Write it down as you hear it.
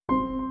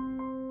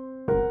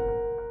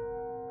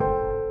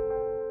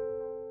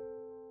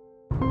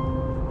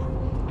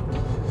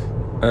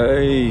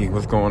Hey,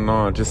 what's going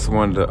on? Just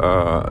wanted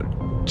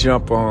to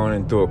jump on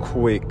and do a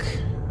quick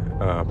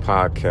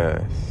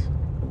podcast.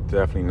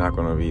 Definitely not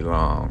going to be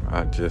long.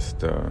 I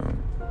just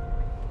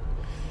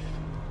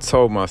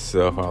told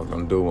myself I was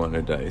going to do one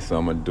today, so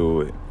I'm going to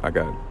do it. I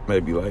got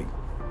maybe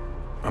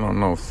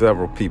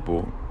several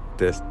people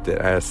that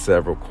asked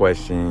several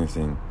questions,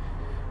 and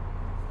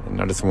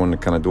I just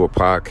wanted to kind of do a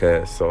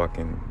podcast so I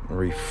can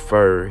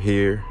refer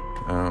here.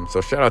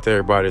 So shout out to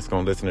everybody that's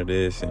going to listen to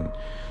this and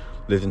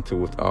listen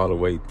to it all the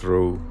way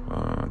through.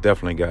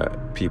 Definitely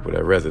got people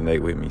that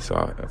resonate with me, so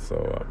I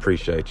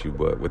appreciate you.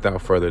 But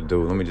without further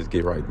ado, let me just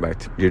get right back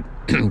to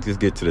just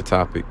get to the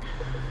topic.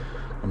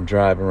 I'm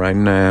driving right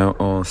now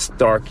on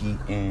Starkey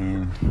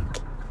and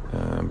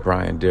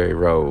Bryant Dairy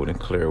Road in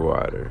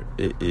Clearwater.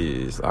 It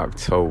is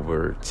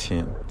October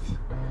 10th.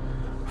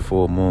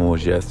 Full moon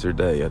was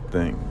yesterday, I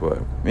think.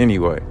 But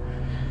anyway,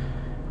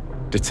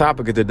 the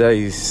topic of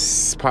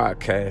today's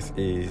podcast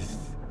is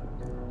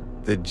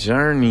the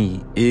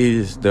journey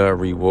is the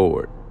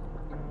reward.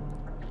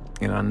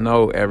 And I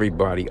know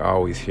everybody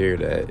always hear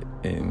that,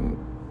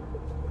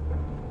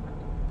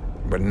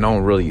 but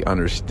don't really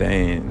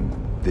understand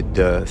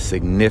the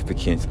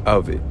significance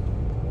of it.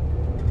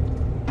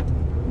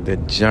 The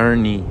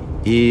journey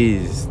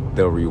is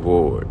the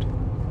reward.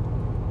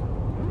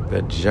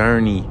 The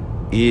journey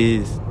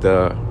is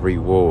the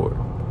reward.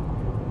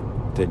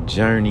 The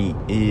journey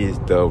is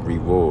the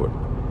reward.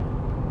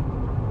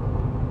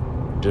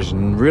 There's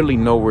really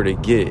nowhere to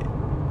get.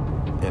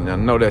 And I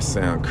know that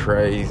sounds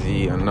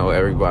crazy. I know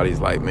everybody's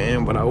like,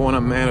 man, but I want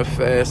to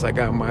manifest. I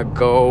got my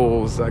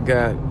goals. I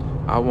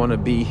want to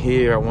be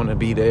here. I want to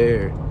be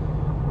there.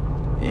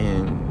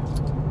 And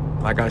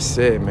like I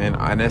said, man,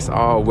 and that's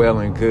all well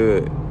and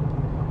good.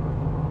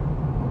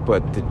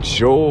 But the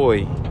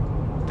joy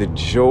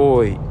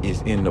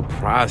is in the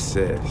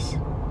process.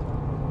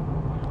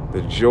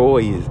 The joy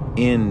is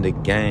in the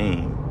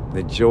game.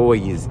 The joy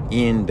is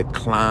in the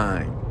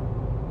climb.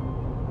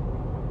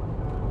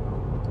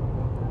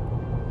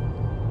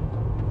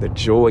 The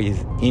joy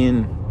is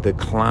in the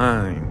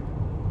climb.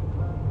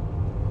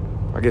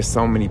 I get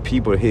so many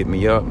people hit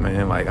me up,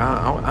 man. Like,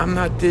 I'm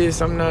not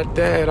this, I'm not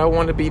that. I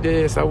want to be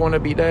this, I want to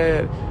be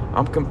that.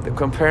 I'm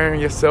comparing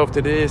yourself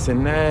to this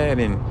and that,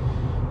 and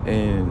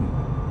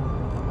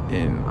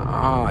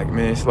like,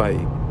 man, it's like,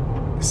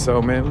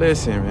 so, man,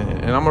 listen, man.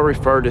 And I'm gonna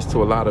refer this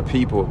to a lot of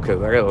people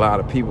because I got a lot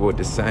of people with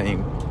the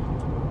same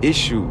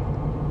issue,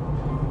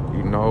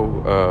 you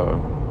know.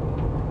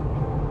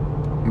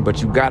 But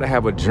you gotta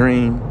have a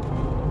dream.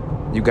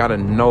 You got to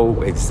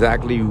know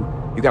exactly,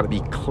 you got to be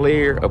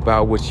clear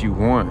about what you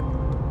want.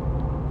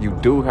 You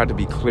do have to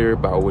be clear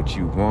about what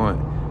you want.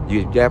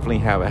 You definitely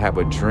have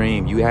a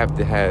dream. You have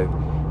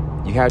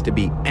to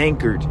be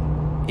anchored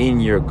in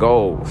your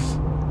goals.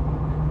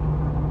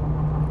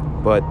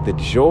 But the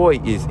joy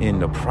is in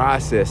the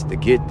process to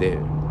get there.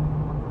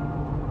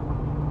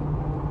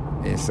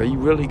 And so you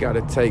really got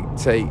to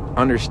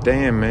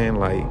understand, man,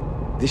 like,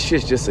 this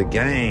shit's just a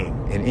game.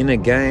 And in a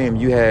game,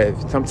 you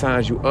have,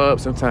 sometimes you up,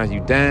 sometimes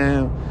you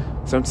down.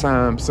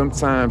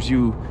 Sometimes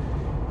you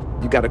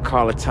got to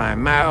call a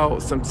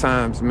timeout.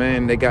 Sometimes,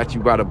 man, they got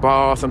you by the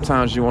ball.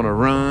 Sometimes you want to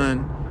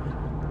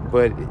run.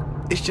 But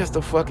it's just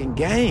a fucking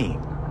game.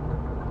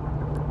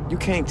 You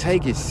can't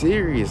take it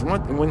serious.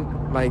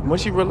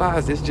 Once you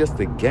realize it's just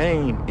a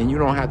game and you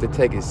don't have to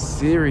take it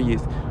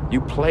serious,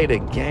 you play the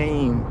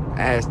game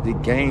as the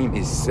game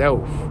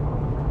itself.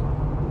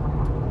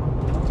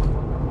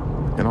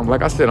 And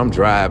like I said, I'm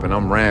driving,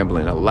 I'm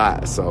rambling a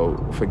lot, so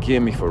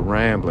forgive me for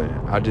rambling.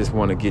 I just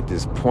want to get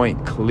this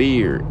point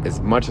clear as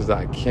much as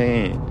I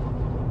can,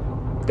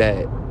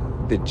 that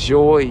the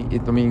joy,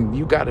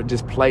 you got to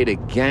just play the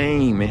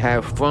game and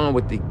have fun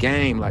with the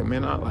game. Like,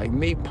 man,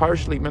 me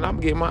personally, man,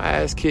 I'm getting my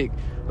ass kicked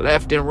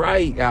left and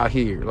right out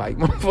here. Like,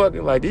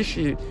 motherfucker, like, this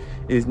shit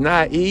is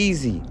not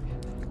easy,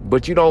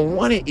 but you don't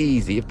want it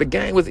easy. If the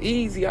game was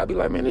easy, I'd be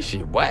like, man, this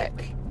shit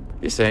whack.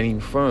 This ain't even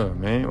fun,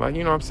 man. Like,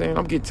 you know what I'm saying?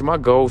 I'm getting to my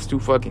goals too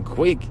fucking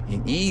quick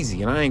and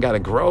easy, and I ain't got to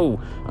grow.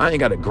 I ain't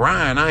got to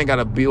grind. I ain't got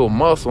to build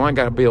muscle. I ain't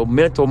got to build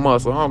mental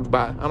muscle. I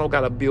don't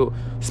got to build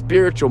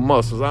spiritual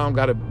muscles. I don't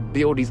got to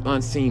build these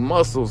unseen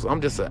muscles.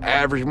 I'm just an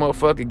average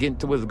motherfucker getting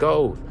to his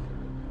goals.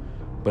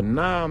 But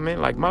nah,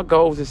 man, like, my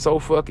goals is so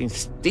fucking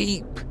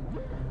steep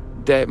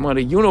that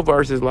the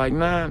universe is like,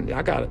 nah,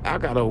 I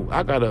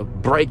gotta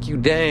break you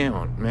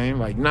down, man.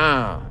 Like,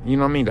 nah, you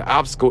know what I mean? The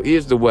obstacle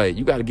is the way.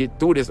 You gotta get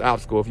through this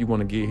obstacle if you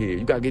want to get here.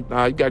 You gotta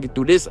get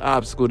through this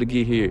obstacle to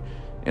get here.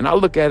 And I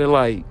look at it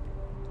like,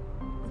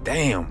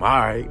 damn, all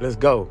right, let's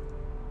go.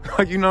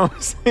 You know what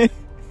I'm saying?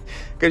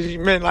 Because,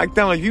 man, like,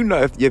 telling you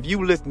know, if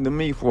you listen to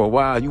me for a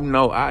while, you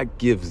know I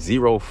give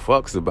zero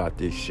fucks about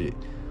this shit.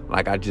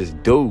 Like, I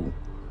just do.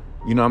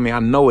 You know what I mean? I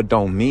know it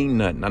don't mean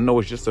nothing. I know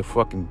it's just a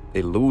fucking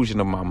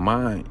illusion of my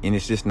mind, and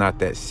it's just not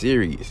that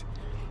serious.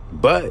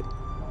 But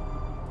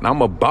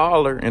I'm a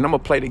baller, and I'm going to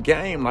play the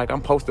game like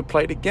I'm supposed to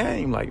play the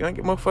game. Like,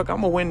 motherfucker,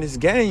 I'm going to win this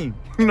game.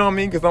 You know what I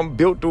mean? Because I'm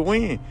built to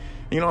win.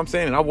 You know what I'm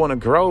saying? And I want to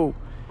grow,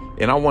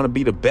 and I want to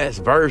be the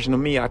best version of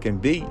me I can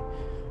be.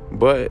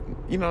 But,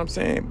 you know what I'm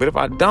saying? But if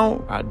I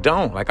don't, I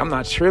don't. Like, I'm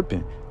not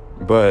tripping.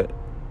 But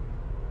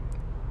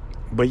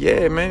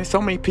yeah, man,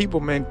 so many people,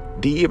 man,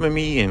 DMing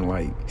me and,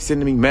 like,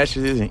 sending me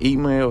messages and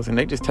emails, and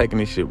they just taking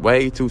this shit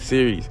way too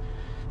serious.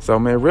 So,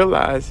 man,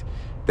 realize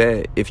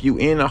that if you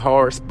in a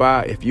hard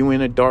spot, if you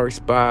in a dark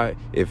spot,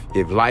 if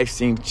life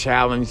seems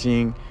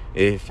challenging,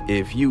 if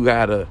you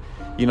gotta,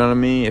 you know what I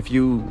mean, if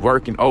you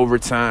working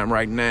overtime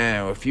right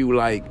now, if you,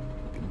 like,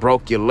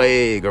 broke your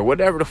leg or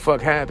whatever the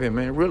fuck happened,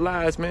 man,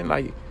 realize, man,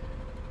 like,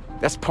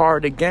 that's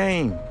part of the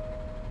game.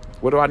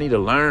 What do I need to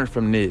learn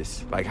from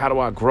this? Like, how do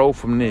I grow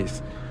from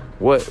this?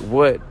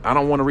 What I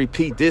don't want to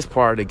repeat this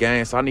part of the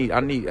game, so I need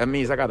that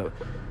means I gotta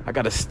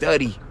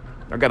study,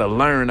 I gotta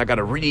learn, I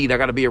gotta read, I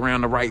gotta be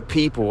around the right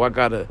people, I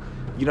gotta,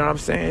 you know what I'm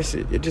saying?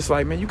 It's just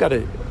like, man, you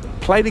gotta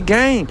play the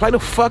game, play the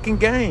fucking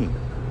game.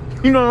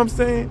 You know what I'm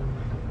saying?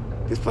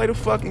 Just play the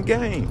fucking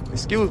game.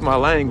 Excuse my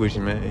language,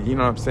 man, you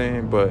know what I'm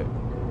saying? But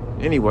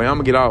anyway, I'm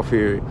gonna get off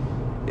here.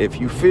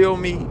 If you feel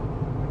me,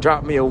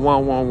 drop me a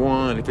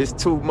 111. If it's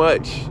too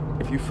much,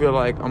 if you feel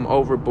like I'm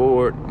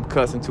overboard, I'm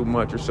cussing too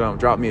much or something,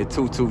 drop me a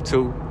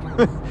 222.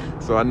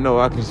 So I know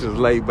I can just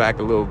lay back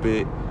a little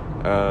bit.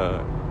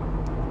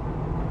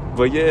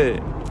 But yeah,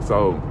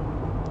 so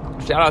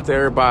shout out to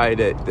everybody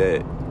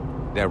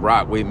that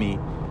rock with me,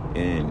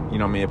 and, you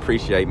know what I mean,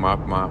 appreciate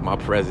my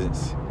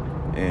presence,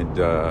 and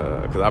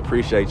because I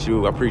appreciate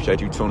you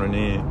tuning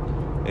in,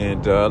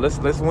 and let's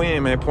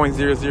win, man.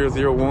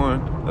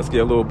 0.0001. Let's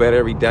get a little better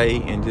every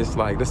day, and just,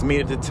 like, let's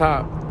meet at the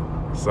top.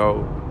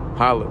 So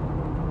holla.